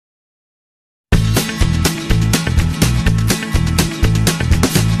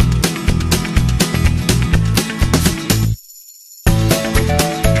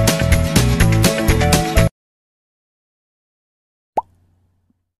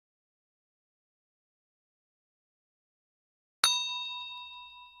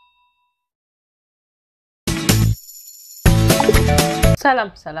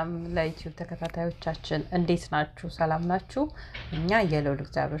ሰላም ለዩቲዩብ ተከታታዮቻችን እንዴት ናችሁ? ሰላም ናችሁ? እኛ የልዑል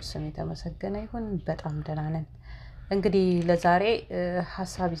እግዚአብሔር ስም የተመሰገነ ይሁን በጣም ደህና ነን። እንግዲህ ለዛሬ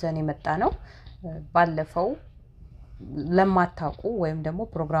ሐሳብ ይዘን የመጣ ነው። ባለፈው ለማታውቁ ወይም ደግሞ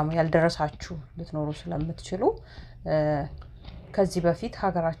ፕሮግራሙ ያልደረሳችሁ ልትኖሩ ስለምትችሉ ከዚህ በፊት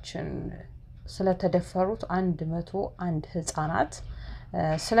ሀገራችን ስለተደፈሩት 101 ህፃናት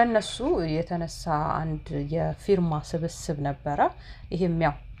ስለነሱ የተነሳ አንድ የፊርማ ስብስብ ነበረ። ይሄም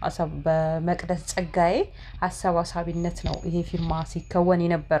ያው በመቅደስ-ፀጋዬ አሰባሳቢነት ነው ይሄ ፊርማ ሲከወን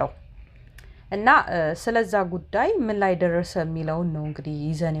የነበረው እና ስለዛ ጉዳይ ምን ላይ ደረሰ የሚለውን ነው እንግዲህ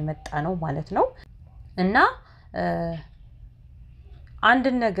ይዘን የመጣ ነው ማለት ነው። እና አንድ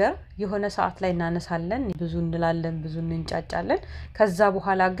ነገር የሆነ ሰዓት ላይ እናነሳለን፣ ብዙ እንላለን፣ ብዙ እንጫጫለን፣ ከዛ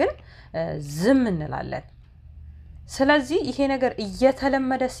በኋላ ግን ዝም እንላለን። ስለዚህ ይሄ ነገር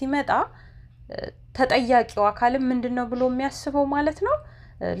እየተለመደ ሲመጣ ተጠያቂው አካልም ምንድነው ብሎ የሚያስበው ማለት ነው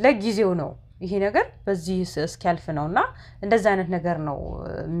ለጊዜው ነው ይሄ ነገር በዚህ እስኪያልፍ ነውና እንደዛ አይነት ነገር ነው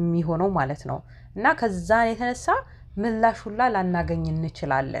የሚሆነው ማለት ነው። እና ከዛ የተነሳ ምላሽ ሁላ ላናገኝ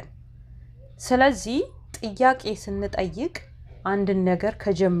እንችላለን። ስለዚህ ጥያቄ ስንጠይቅ አንድ ነገር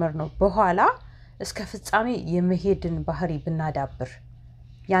ከጀመርነው በኋላ እስከ ፍጻሜ የመሄድን ባህሪ ብናዳብር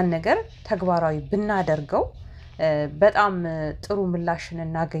ያን ነገር ተግባራዊ ብናደርገው በጣም ጥሩ ምላሽን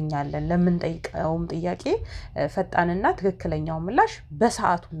እናገኛለን። ለምን ጠይቀውም ጥያቄ ፈጣንና ትክክለኛው ምላሽ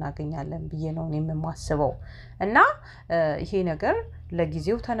በሰዓቱ እናገኛለን ብዬ ነው የምማስበው። እና ይሄ ነገር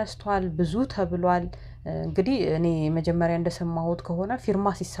ለጊዜው ተነስቷል፣ ብዙ ተብሏል። እንግዲህ እኔ መጀመሪያ እንደሰማሁት ከሆነ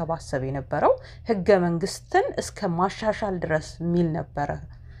ፊርማ ሲሰባሰብ የነበረው ህገ መንግስትን እስከ ማሻሻል ድረስ ሚል ነበር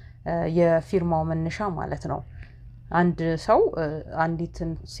የፊርማው መነሻ ማለት ነው። አንድ ሰው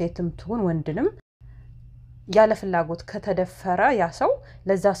አንዲትን ሴትም ትሁን ወንድንም ያለ ፍላጎት ከተደፈረ ያ ሰው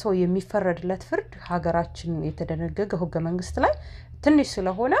ለዛ ሰው የሚፈረድለት ፍርድ ሀገራችን የተደነገገው ህገ መንግስት ላይ ትንሽ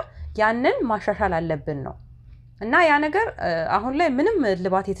ስለሆነ ያንን ማሻሻል አለብን ነው። እና ያ ነገር አሁን ላይ ምንም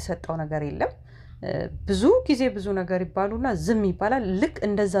ልባት የተሰጠው ነገር የለም። ብዙ ጊዜ ብዙ ነገር ይባሉና ዝም ይባላል። ልክ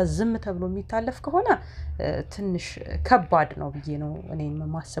እንደዛ ዝም ተብሎ የሚታለፍ ከሆነ ትንሽ ከባድ ነው ብዬ ነው እኔ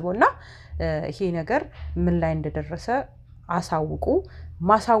የማስበውና ይሄ ነገር ምን ላይ እንደደረሰ አሳውቁ።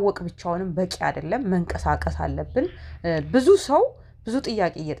 ማሳወቅ ብቻውንም በቂ አይደለም፣ መንቀሳቀስ አለብን። ብዙ ሰው ብዙ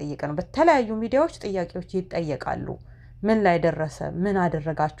ጥያቄ እየጠየቀ ነው። በተለያዩ ሚዲያዎች ጥያቄዎች ይጠየቃሉ። ምን ላይ ደረሰ? ምን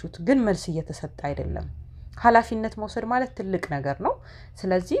አደረጋችሁት? ግን መልስ እየተሰጠ አይደለም። ኃላፊነት መውሰድ ማለት ትልቅ ነገር ነው።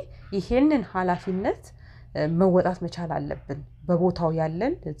 ስለዚህ ይሄንን ኃላፊነት መወጣት መቻል አለብን። በቦታው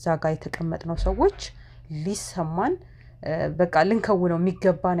ያለን እዛ ጋር የተቀመጥነው ሰዎች ሊሰማን በቃ ልንከውነው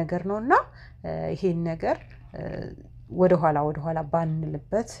የሚገባ ነገር ነውና ይሄን ነገር ወደ ኋላ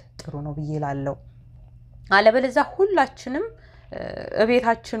ባንልበት ጥሩ ነው ብዬ እላለሁ። አለበለዚያ ሁላችንም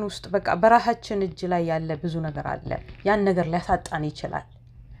እቤታችን ውስጥ በቃ በራሳችን እጅ ላይ ያለ ብዙ ነገር አለ። ያን ነገር ሊያሳጣን ይችላል።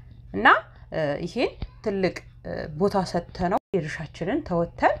 እና ይሄን ትልቅ ቦታ ሰጥተነው የድርሻችንን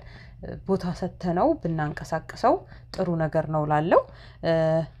ተወተን ቦታ ሰጥተነው ብናንቀሳቀሰው ጥሩ ነገር ነው ላለው።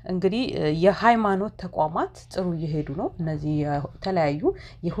 እንግዲህ የሃይማኖት ተቋማት ጥሩ እየሄዱ ነው። እነዚህ የተለያዩ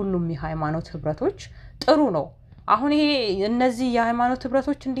የሁሉም የሃይማኖት ህብረቶች ጥሩ ነው። አሁን ይሄ እነዚህ የሃይማኖት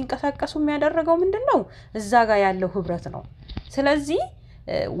ህብረቶች እንዲንቀሳቀሱ የሚያደርገው ምንድነው? እዛ ጋር ያለው ህብረት ነው። ስለዚህ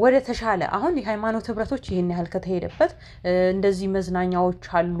ወደ ተሻለ አሁን የሃይማኖት ህብረቶች ይሄን ያህል ከተሄደበት እንደዚህ መዝናኛዎች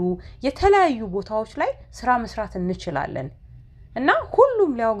አሉ፣ የተለያዩ ቦታዎች ላይ ስራ መስራት እንችላለን። እና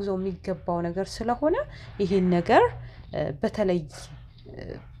ሁሉም ሊያወግዘው የሚገባው ነገር ስለሆነ ይሄን ነገር በተለይ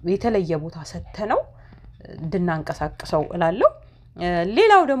የተለየ ቦታ ሰጥተነው እንድናንቀሳቀሰው እላለሁ።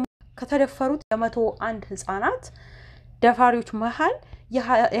 ሌላው ደግሞ ከተደፈሩት የ101 ህፃናት ደፋሪዎች መሃል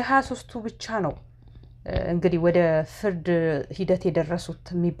የ23ቱ ብቻ ነው እንግዲህ ወደ ፍርድ ሂደት የደረሱት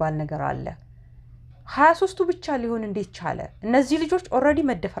የሚባል ነገር አለ። 23ቱ ብቻ ሊሆን እንዴት ቻለ? እነዚህ ልጆች ኦሬዲ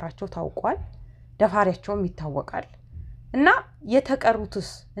መደፈራቸው ታውቋል፣ ደፋሪያቸውም ይታወቃል። እና የተቀሩትስ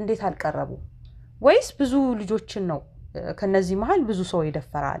እንዴት አልቀረቡ? ወይስ ብዙ ልጆችን ነው ከነዚህ መሃል ብዙ ሰው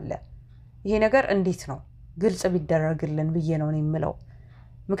የደፈራ አለ? ይሄ ነገር እንዴት ነው ግልጽ ቢደረግልን ብዬ ነው የምለው።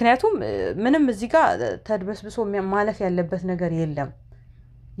 ምክንያቱም ምንም እዚህ ጋር ተድበስብሶ ማለፍ ያለበት ነገር የለም።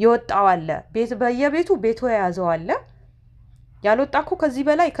 ይወጣው አለ በየቤቱ ቤቱ ያያዘው አለ። ያልወጣኩ ከዚህ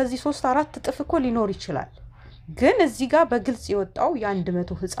በላይ ከዚህ 3-4 ጥፍ እኮ ሊኖር ይችላል። ግን እዚህ ጋር በግልጽ የወጣው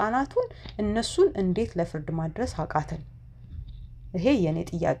የ100 ህፃናቱን እነሱን እንዴት ለፍርድ ማድረስ አቃተን? ይሄ የኔ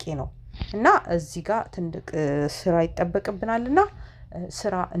ጥያቄ ነው። እና እዚህ ጋር ትልቅ ስራ ይጠበቅብናልና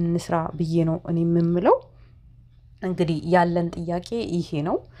ስራ እንስራ ብዬ ነው እኔ የምምለው። እንግዲህ ያለን ጥያቄ ይሄ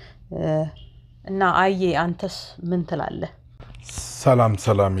ነው። እና አዬ አንተስ ምን ትላለህ?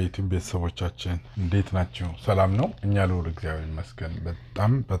 ሰላም የዩቲዩብ ቤተሰቦቻችን እንዴት ናችሁ? ሰላም ነው? እኛ ልዑል እግዚአብሔር ይመስገን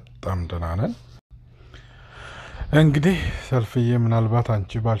በጣም ደህና ነን። እንግዲህ ሰልፍዬ ምናልባት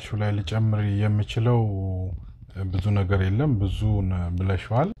አንቺ ባልሽው ላይ ልጨምር የምችለው ብዙ ነገር የለም ብዙ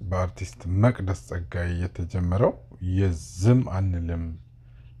ብለሽዋል በአርቲስት መቅደስ-ፀጋዬ የተጀመረው የዝም አንልም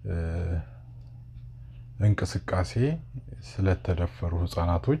እንቅስቃሴ ስለተደፈሩ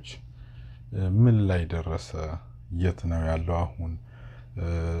ህፃናቶች ምን ላይ ደረሰ የት ነው ያለው አሁን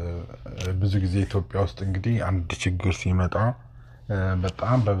ብዙ ጊዜ ኢትዮጵያ ውስጥ እንግዲህ አንድ ችግር ሲመጣ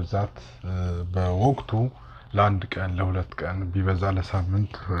በጣም በብዛት በወቅቱ ለአንድ ቀን ለሁለት ቀን ቢበዛ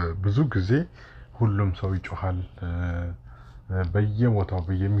ለሳምንት ብዙ ጊዜ ሁሉም ሰው ይጮሃል በየቦታው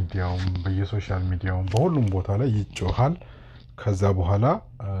በየሚዲያው በየሶሻል ሚዲያው በሁሉም ቦታ ላይ ይጮሃል ከዛ በኋላ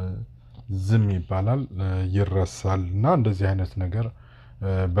ዝም ይባላል ይረሳልና እንደዚህ አይነት ነገር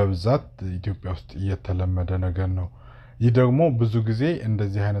በብዛት ኢትዮጵያ ውስጥ የተለመደ ነገር ነው ይህ ደግሞ ብዙ ጊዜ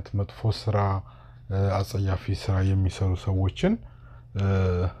እንደዚህ አይነት መጥፎ ስራ አጸያፊ ስራ የሚሰሩ ሰዎችን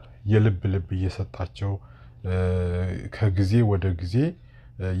የልብ ልብ እየሰጣቸው ከጊዜ ወደ ጊዜ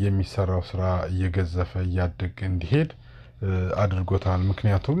የሚሰራው ስራ እየገዘፈ ያደገ እንዲሄድ አድርጎታል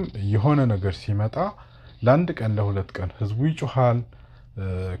ምክንያቱም የሆነ ነገር ሲመጣ ለአንድ ቀን ለሁለት ቀን ህዝቡ ይጮሃል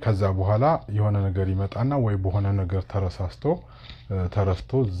ከዛ በኋላ የሆነ ነገር ይመጣና ወይ በሆነ ነገር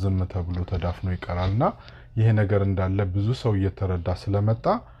ተረስቶ ዝም ተብሎ ተዳፍኖ ይቀራልና ይሄ ነገር እንዳለ ብዙ ሰው እየተረዳ ስለመጣ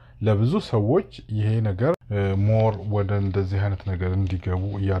ለብዙ ሰዎች ይሄ ነገር ሞር ወደ እንደዚህ አይነት ነገር እንዲገቡ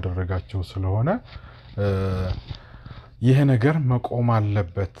ያደረጋቸው ስለሆነ ይሄ ነገር መቆም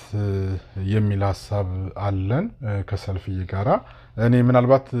አለበት የሚል ሐሳብ አለን ከሰልፍዬ ጋራ እኔ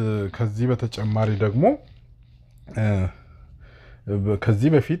ምናልባት ከዚህ በተጨማሪ ደግሞ ከዚህ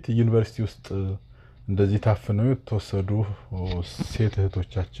በፊት ዩኒቨርሲቲ ውስጥ እንደዚህ ታፍነው የተወሰዱ ሴት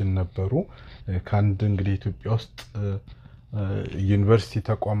እህቶቻችን ነበሩ ካንድ እንግዲህ ኢትዮጵያ ውስጥ ዩኒቨርሲቲ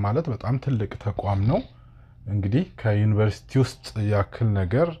ተቋም ማለት በጣም ትልቅ ተቋም ነው እንግዲህ ከዩኒቨርሲቲ ውስጥ ያክል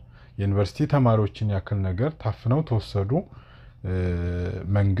ነገር ዩኒቨርሲቲ ተማሪዎችን ያክል ነገር ታፍነው ተወሰዱ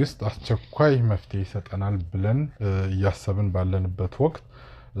መንግስት አስቸኳይ መፍትሄ ይሰጠናል ብለን ያሰብን ባለንበት ወቅት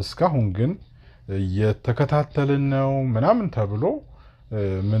እስካሁን ግን የተከታተልን ነው ምናምን ተብሎ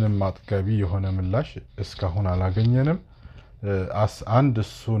ምንም አጥጋቢ የሆነ ምላሽ እስካሁን አላገኘንም አንድ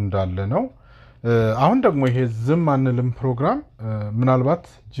እሱ እንዳለ ነው አሁን ደግሞ ይሄ ዝም አንልም ፕሮግራም ምናልባት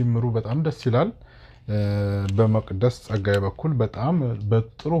ጅምሩ በጣም ደስ ይላል በመቅደስ-ፀጋዬ በኩል በጣም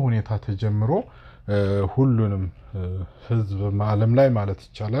በጥሩ ሁኔታ ተጀምሮ ሁሉንም ህዝብ ዓለም ላይ ማለት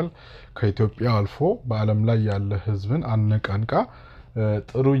ይቻላል ከኢትዮጵያ አልፎ በዓለም ላይ ያለ ህዝብን አንቀንቃ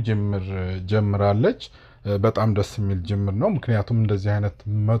ጥሩ ጀምራለች በጣም ደስ የሚል ጅምር ነው ምክንያቱም እንደዚህ አይነት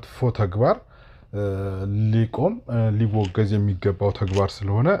መጥፎ ተግባር ሊወገዝ የሚገባው ተግባር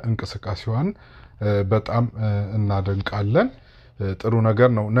ስለሆነ እንቅስቃሴዋን በጣም እናደንቃለን ጥሩ ነገር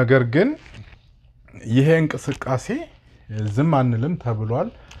ነው ነገር ግን ይሄ እንቅስቃሴ ዝም አንልም ተብሏል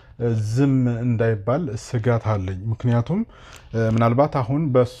ዝም እንዳይባል ስጋት አለኝ ምክንያቱም ምናልባት አሁን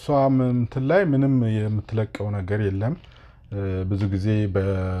በሷ እንትን ላይ ምንም የምትለቀው ነገር የለም ብዙ ጊዜ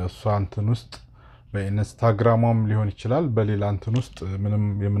በሷ እንትን ውስጥ በኢንስታግራምም ሊሆን ይችላል በሌላ እንትን ውስጥ ምንም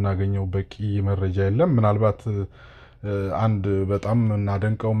የምናገኘው በቂ መረጃ የለም ምናልባት አንድ በጣም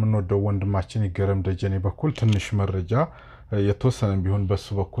እናደንቀው ምንወደው ወንድማችን ይገረም ደጀኔ በኩል ትንሽ መረጃ የተወሰነ ቢሆን በሱ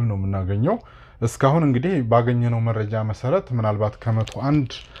በኩል ነው የምናገኘው እስካሁን እንግዲህ ባገኘነው መረጃ መሰረት ምናልባት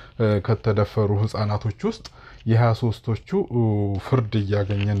ከ101 ከተደፈሩ ህፃናቶች ውስጥ የ23ቶቹ ፍርድ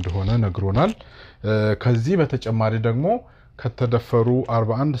ያገኘ እንደሆነ ነግሮናል ከዚህ በተጨማሪ ደግሞ ከተደፈሩ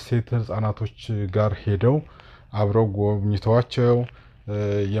 41 ሴት ህፃናቶች ጋር ሄደው አብረው ጎብኝተዋቸው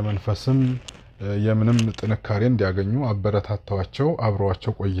የመንፈስም የምንም ጥንካሬ እንዲያገኙ አበረታታቸው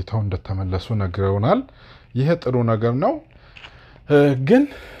አብረዋቸው ቆይተው እንደተመለሱ ነግረውናል ይሄ ጥሩ ነገር ነው ግን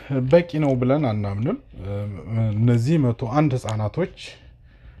በቂ ነው ብለን አናምንም እነዚህ 101 ህፃናቶች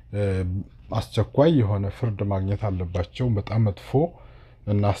አስቸኳይ የሆነ ፍርድ ማግኘት አለባቸው በጣም መጥፎ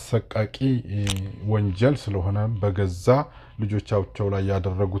እና አሰቃቂ ወንጀል ስለሆነ በገዛ ልጆቻቸው ላይ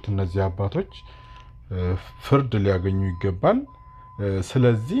ያደረጉት እነዚህ አባቶች ፍርድ ሊያገኙ ይገባል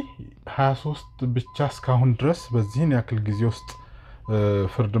ስለዚህ 23 ብቻ እስካሁን ድረስ በዚህን ያክል ጊዜ ውስጥ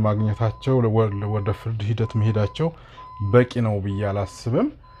ፍርድ ማግኘታቸው ወደ ፍርድ ሂደት መሄዳቸው በቂ ነው ብያላስብም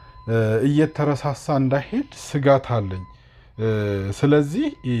እየተረሳሳ እንዳይሄድ ስጋት አለኝ ስለዚህ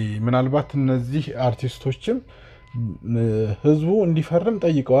ምናልባት እነዚህ አርቲስቶችም ህዝቡ እንዲፈርም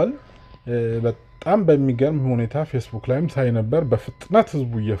ጠይቀዋል በጣም በሚገርም ሁኔታ ፌስቡክ ላይም ሳይ ነበር በፍጥነት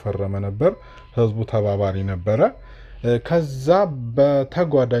ህዝቡ እየፈረመ ነበር ህዝቡ ተባባሪ ነበር ከዛ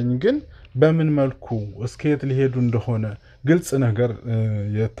በተጓዳኝ ግን በምን መልኩ እስከየት ሊሄዱ እንደሆነ ግልጽ ነገር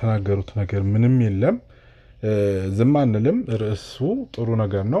የተናገሩት ነገር ምንም የለም ዝም አንልም ርዕሱ ጥሩ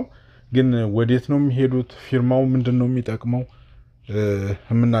ነገር ነው ግን ወዴት ነው የሚሄዱት ፊርማው ምንድነው የሚጠቅመው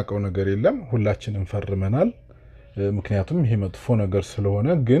የምናቀው ነገር የለም ሁላችንም ፈርመናል ምክንያቱም ይሄ መጥፎ ነገር ስለሆነ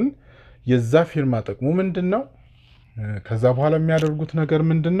ግን የዛ ፊርማ ጥቅሙ ምንድነው ከዛ በኋላ የሚያደርጉት ነገር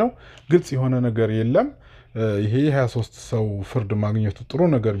ምንድነው ግልጽ የሆነ ነገር የለም ይሄ 23 ሰው ፍርድ ማግኘቱ ጥሩ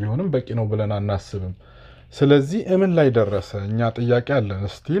ነገር ቢሆንም በቂ ነው ብለን አናስብም ስለዚህ እምን ላይ ደረሰ እኛ ጥያቄ አለን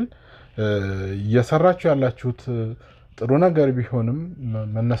ስቲል እየሰራችሁ ያላችሁት ጥሩ ነገር ቢሆንም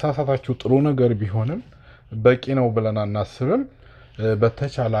መነሳሳታችሁ ጥሩ ነገር ቢሆንም በቂ ነው ብለን አናስብም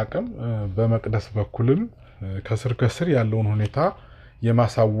በተቻለ አቅም በመቅደስ በኩልም ከስር ያለውን ሁኔታ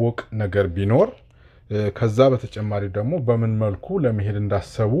የማሳወቅ ነገር ቢኖር ከዛ በተጨማሪ ደግሞ በምን መልኩ ለመሄድ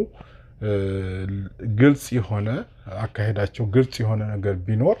እንዳሰቡ ግልጽ የሆነ አካሄዳቸው ግልጽ የሆነ ነገር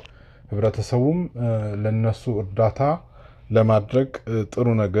ቢኖር ህብረተሰቡም ለነሱ እርዳታ ለማድረግ ጥሩ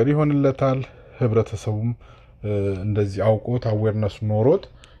ነገር ይሆንለታል ህብረተሰቡም እንደዚህ አውቆት አዌርነስ ኖሮት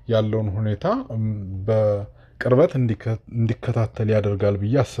ያለውን ሁኔታ በቅርበት እንዲከታተል ያደርጋል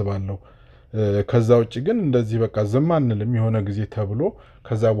ብዬ አስባለሁ ከዛ ውጪ ግን እንደዚህ በቃ ዝም አንልም የሆነ ጊዜ ተብሎ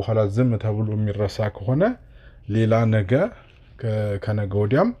ከዛ በኋላ ዝም ተብሎ የሚረሳ ከሆነ ሌላ ነገ ከነገ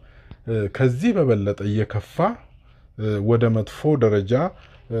ወዲያም ከዚህ በበለጠ እየከፋ ወደ መጥፎ ደረጃ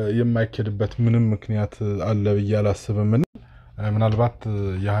የማይከድበት ምንም ምክንያት አለ ብዬ አላስብም ምናልባት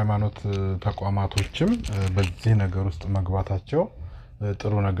የሃይማኖት ተቋማቶችም በዚህ ነገር ውስጥ መግባታቸው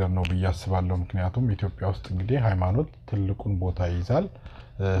ጥሩ ነገር ነው ብዬ አስባለሁ ምክንያቱም ኢትዮጵያ ውስጥ እንግዲህ ሃይማኖት ትልቁን ቦታ ይይዛል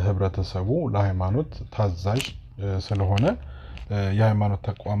ህብረተሰቡ ለሃይማኖት ታዛዥ ስለሆነ የሃይማኖት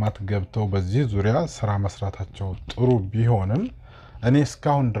ተቋማት ገብተው በዚህ ዙሪያ ስራ መስራታቸው ጥሩ ቢሆንም እኔ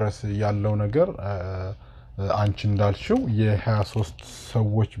እስካሁን ድረስ ያለው ነገር አንቺ እንዳልሽው የ23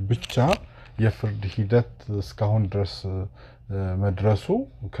 ሰዎች ብቻ የፍርድ ሂደት እስካሁን ድረስ መድረሱ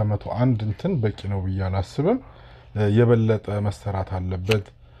ከ101 እንትን በቂ ነው ብዬ አላስብም የበለጠ መሰራት አለበት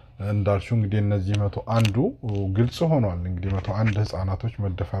እንዳልሽው እንግዲህ እነዚህ 101ዱ ግልጽ ሆኗል እንግዲህ 101 ህፃናቶች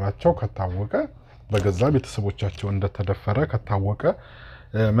መደፈራቸው ከታወቀ በገዛ ቤተሰቦቻቸው እንደተደፈረ ከታወቀ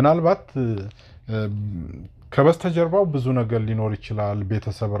ምናልባት ከበስተጀርባው ብዙ ነገር ሊኖር ይችላል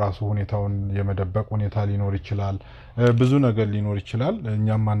ቤተሰብ ራሱ ሁኔታውን የመደበቅ ሁኔታ ሊኖር ይችላል ብዙ ነገር ሊኖር ይችላል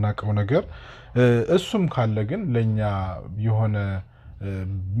እኛም ማናቀው ነገር እሱም ካለ ግን ለኛ የሆነ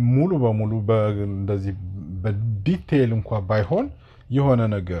ሙሉ በሙሉ እንደዚህ በዲቴል እንኳን ባይሆን የሆነ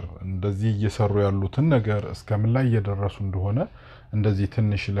ነገር እንደዚህ እየሰሩ ያሉትን ነገር እስከምን ላይ እየደረሱ እንደሆነ እንደዚህ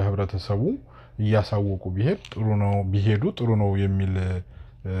ትንሽ ለህብረተሰቡ እያሳወቁ ቢሄዱ ጥሩ ነው የሚል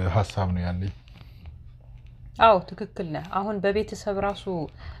ሐሳብ ነው ያለኝ አው ትክክል ነው አሁን በቤተሰብ ራሱ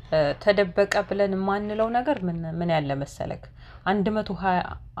ተደበቀ ብለን ማንለው ነገር ምን ያለ መሰለክ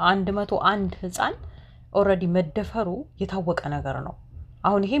 101 ህፃን ኦሬዲ መደፈሩ የታወቀ ነገር ነው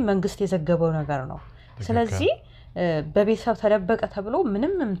አሁን ይሄ መንግስት የዘገበው ነገር ነው ስለዚህ በቤተሰብ ተደበቀ ተብሎ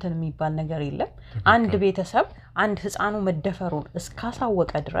ምንም እንትን የሚባል ነገር የለም አንድ ቤተሰብ አንድ ህፃኑ መደፈሩን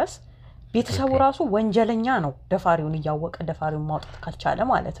እስካሳወቀ ድረስ ቤተሰቡ ራሱ ወንጀለኛ ነው ደፋሪውን ያወቀ ደፋሪውን ማውጣት ካልቻለ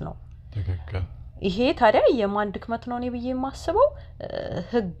ማለት ነው ትክክል ይሄ ታዲያ የማን ድክመት ነው ነው በየማስበው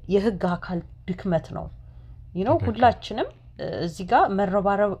የህግ አካል ድክመት ነው ሁላችንም እዚህ ጋር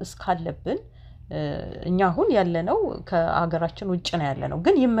መረባረብ እስካለብን እኛ አሁን ያለነው ከአገራችን ውጭ ነው ያለነው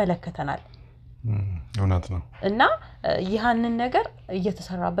ግን ይመለከተናል እውነት ነው እና ይህንን ነገር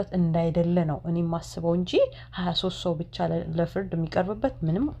እየተሰራበት እንዳይደለ ነው እኔ ማስበው እንጂ 23 ሰው ብቻ ለፍርድ የሚቀርብበት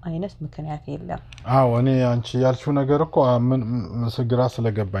ምንም አይነት ምክንያት የለም አዎ እኔ አንቺ ያልሽው ነገር እኮ መስግራ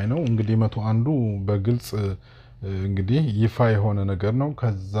ስለገባኝ ነው እንግዲህ 101ዱ በግልጽ እንግዲህ ይፋ የሆነ ነገር ነው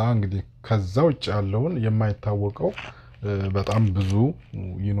ከዛ ውጭ ያለውን የማይታወቀው በጣም ብዙ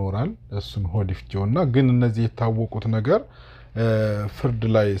ይኖራል እሱን ሆዲፍጆና ግን እነዚህ የታወቁት ነገር ፍርድ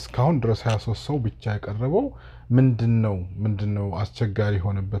ላይ እስካሁን ድረስ 23 ሰው ብቻ ያቀረበው ምንድነው አስቸጋሪ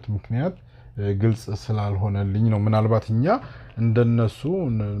ሆነበት ምክንያት ግልጽ ስላልሆነልኝ ነው ምናልባት እኛ እንደነሱ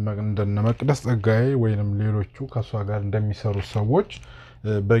እንደነ መቅደስ-ፀጋዬ ወይንም ሌሎቹ ከሷ ጋር እንደሚሰሩ ሰዎች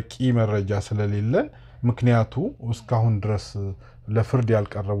በቂ መረጃ ስለሌለን ምክንያቱ እስካሁን ድረስ ለፍርድ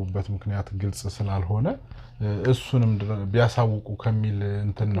ያልቀረቡበት ምክንያት ግልጽ ስላልሆነ እሱንም ቢያሳውቁ ከሚል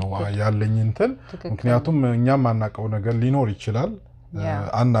እንትን ነው ያለኝ እንትን ምክንያቱም እኛም ማናቀው ነገር ሊኖር ይችላል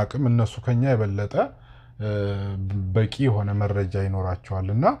አናቅም እነሱ ከኛ የበለጠ በቂ የሆነ መረጃ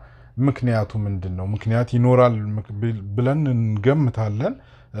ይኖራቸዋልና ምክንያቱ ምንድነው ምክንያት ይኖራል ብለን እንገምታለን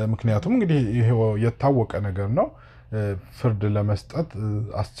ምክንያቱም እንግዲህ ይሄ የታወቀ ነገር ነው ፍርድ ለመስጠት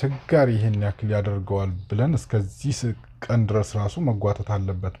አስቸጋሪ ይሄን ያክል ያደርገዋል ብለን እስከዚህ ቀን ድረስ ራሱ መጓተት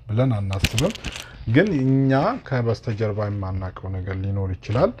አለበት ብለን አናስብም ግን እኛ ከበስተጀርባ የማናቀው ነገር ሊኖር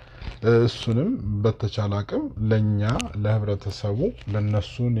ይችላል እሱንም በተቻለ አቅም ለኛ ለህብረተሰቡ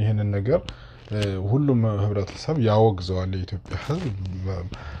ለነሱን ይሄንን ነገር ሁሉም ህብረተሰብ ያወግዘዋል የኢትዮጵያ ህዝብ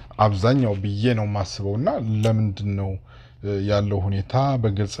አብዛኛው ብዬ ነው ማስበውና ለምንድነው ያለው ሁኔታ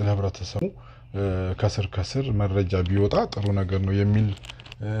በግልጽ ለህብረተሰቡ ከስር መረጃ ቢወጣ ጥሩ ነገር ነው የሚል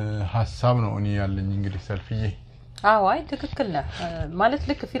ሐሳብ ነው እኔ ያለኝ እንግዲህ ሰልፍዬ አይ ትክክል ነው ማለት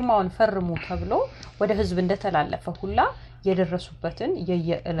ልክ ፊርማውን ፈርሙ ተብሎ ወደ ህዝብ እንደተላለፈ ሁላ የደረሱበትን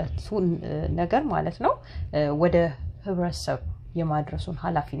የየዕለቱን ነገር ማለት ነው ወደ ህብረተሰብ የማድረሱን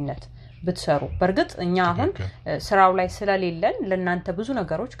ኃላፊነት ብትሰሩ በርግጥ እኛ አሁን ስራው ላይ ስለሌለን ለናንተ ብዙ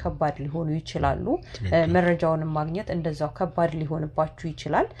ነገሮች ከባድ ሊሆኑ ይችላሉ መረጃውን ማግኘት እንደዛው ከባድ ሊሆንባችሁ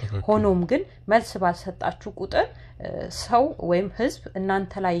ይችላል ሆኖም ግን መልስ ባልሰጣችሁ ቁጥር ሰው ወይም ህዝብ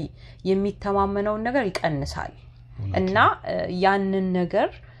እናንተ ላይ የሚተማመነው ነገር ይቀንሳል እና ያንን ነገር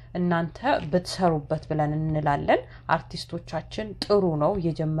እናንተ በተሰሩበት ብለን እንላለን አርቲስቶቻችን ጥሩ ነው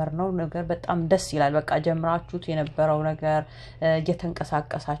የጀመርነው ነገር በጣም ደስ ይላል በቃ ጀምራችሁት የነበረው ነገር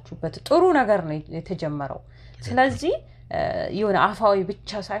እየተንቀሳቀሳችሁበት ጥሩ ነገር ነው የተጀመረው ስለዚህ የሆነ አፋዊ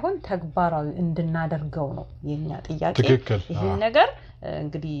ብቻ ሳይሆን ተግባራዊ እንድናደርገው ነው የኛ ጥያቄ ይሄ ነገር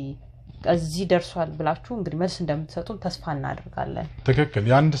እንግዲህ እዚህ ደርሷል ብላችሁ እንግዲህ መልስ እንደምትሰጡን ተስፋ እናደርጋለን ትክክል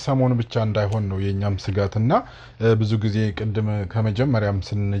ያንድ ሰሞን ብቻ እንዳይሆን ነው የኛም ስጋትና ብዙ ጊዜ ቅድም ከመጀመሪያም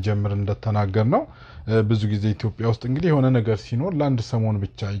ስንጀምር እንደተናገር ነው ብዙ ጊዜ ኢትዮጵያ ውስጥ እንግዲህ የሆነ ነገር ሲኖር ለአንድ ሰሞን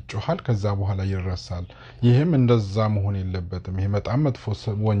ብቻ ይጮሃል ከዛ በኋላ ይረሳል ይሄም እንደዛ መሆን የለበትም ይሄ በጣም መጥፎ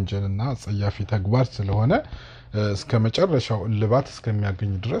ወንጀልና ጸያፊ ተግባር ስለሆነ እስከ መጨረሻው ልባት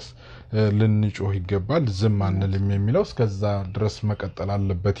እስከሚያገኝ ድረስ ልንጮህ ይገባል ዝም አንልም የሚለው እስከዛ ድረስ መቀጠል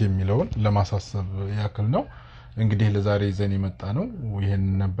አለበት የሚለውን ለማሳሰብ ያክል ነው እንግዲህ ለዛሬ ይዘን የመጣ ነው ይሄን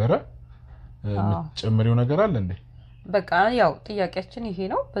ነበር ጨምሪው ነገር አለ እንዴ በቃ ያው ጥያቄያችን ይሄ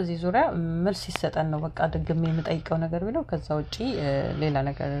ነው በዚህ ዙሪያ መልስ ይሰጣል ነው በቃ ደግሜ የምጠይቀው ነገር ቢለው ከዛ ውጪ ሌላ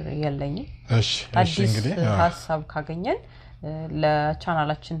ነገር የለኝም እሺ እንግዲህ ሐሳብ ካገኘን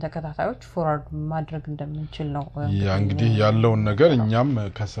ለቻናላችን ተከታታዮች ፎርዋርድ ማድረግ እንደምንችል ነው ያ እንግዲህ ያለው ነገር እኛም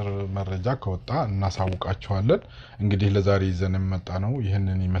ከስር መረጃ ከወጣ እናሳውቃችኋለን እንግዲህ ለዛሬ ይዘን መጣ ነው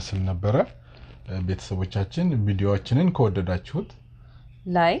ይሄንን ይመስል ነበር ቤተሰቦቻችን ቪዲዮአችንን ከወደዳችሁት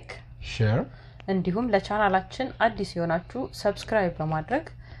ላይክ ሼር እንዲሁም ለቻናላችን አዲስ የሆናችሁ ሰብስክራይብ በማድረግ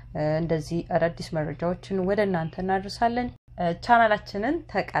እንደዚህ አዳዲስ መረጃዎችን ወደ እናንተ እናደርሳለን ቻናላችንን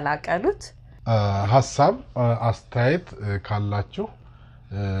ተቀላቀሉት ሐሳብ አስተያየት ካላችሁ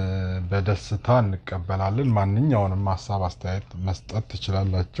በደስታ እንቀበላለን ማንኛውንም ሐሳብ አስተያየት መስጠት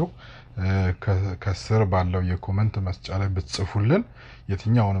ትችላላችሁ ከስር ባለው የኮሜንት መስጫ ላይ ብትጽፉልን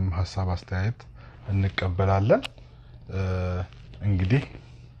የትኛውንም ሐሳብ አስተያየት እንቀበላለን እንግዲህ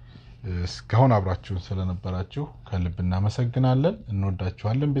እስካሁን አብራችሁን ስለነበራችሁ ከልብ እናመሰግናለን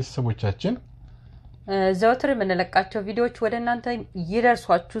እንወዳችኋለን ቤተሰቦቻችን ዘወትር የምንለቃቸው ቪዲዮዎች ወደ እናንተ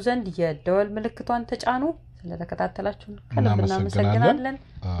ይደርሷችሁ ዘንድ የደወል ምልክቷን ተጫኑ ስለተከታተላችሁ ከልብ እናመሰግናለን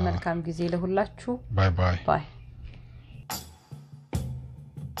መልካም ጊዜ ለሁላችሁ ባይ ባይ ባይ